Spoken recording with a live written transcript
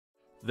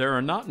There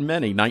are not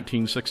many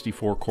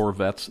 1964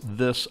 Corvettes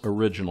this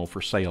original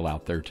for sale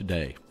out there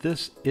today.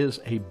 This is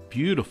a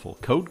beautiful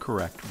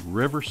code-correct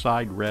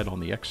Riverside Red on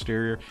the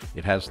exterior.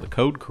 It has the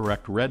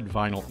code-correct red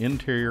vinyl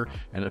interior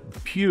and a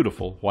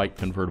beautiful white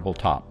convertible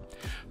top.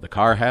 The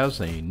car has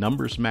a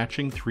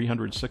numbers-matching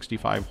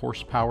 365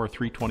 horsepower,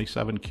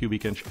 327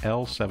 cubic inch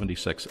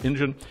L76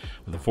 engine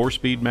with a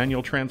 4-speed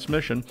manual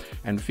transmission,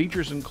 and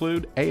features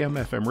include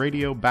AM/FM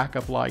radio,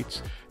 backup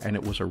lights, and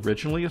it was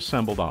originally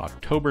assembled on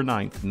October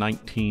 9th,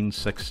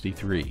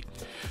 1963.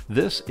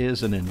 This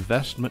is an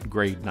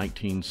investment-grade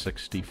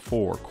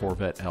 1964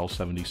 Corvette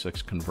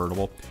L76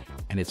 Convertible,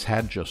 and it's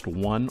had just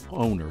one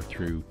owner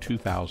through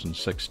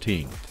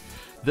 2016.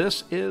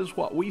 This is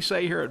what we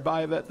say here at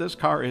Buyavette. This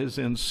car is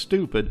in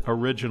stupid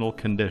original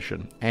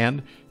condition,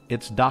 and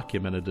it's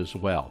documented as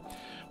well,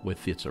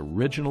 with its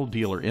original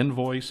dealer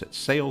invoice, its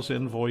sales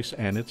invoice,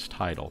 and its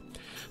title.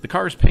 The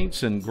car's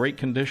paint's in great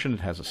condition.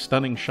 It has a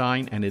stunning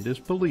shine, and it is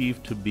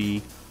believed to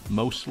be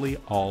mostly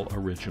all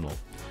original.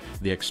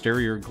 The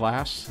exterior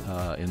glass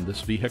in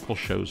this vehicle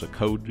shows a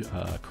code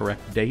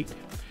correct date,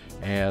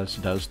 as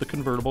does the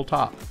convertible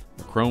top.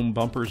 The chrome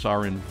bumpers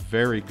are in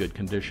very good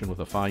condition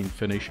with a fine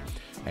finish,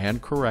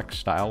 and correct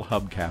style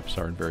hubcaps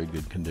are in very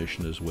good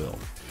condition as well.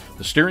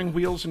 The steering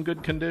wheel's in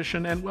good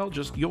condition, and well,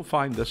 you'll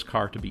find this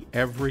car to be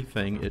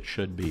everything it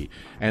should be.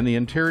 And the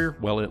interior,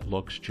 well, it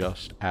looks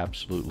just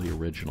absolutely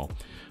original,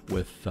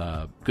 with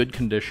good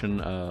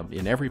condition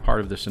in every part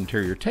of this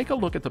interior. Take a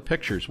look at the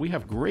pictures. We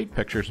have great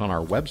pictures on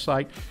our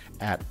website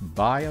at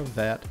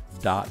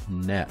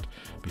buyavette.net.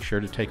 Be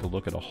sure to take a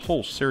look at a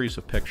whole series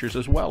of pictures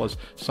as well as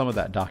some of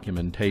that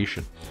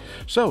documentation.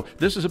 So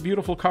this is a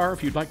beautiful car.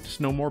 If you'd like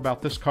to know more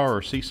about this car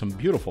or see some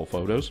beautiful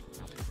photos,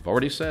 I've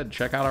already said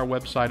check out our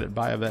website at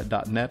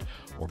buyavette.net,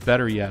 or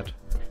better yet,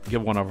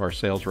 give one of our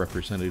sales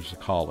representatives a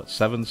call at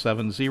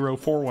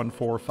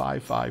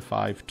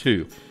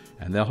 770-414-5552.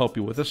 And they'll help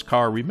you with this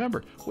car.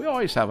 Remember, we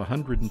always have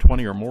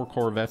 120 or more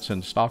Corvettes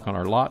in stock on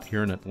our lot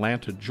here in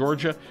Atlanta,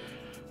 Georgia.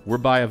 We're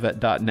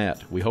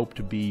buyavette.net. We hope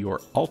to be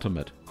your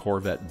ultimate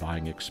Corvette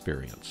buying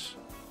experience.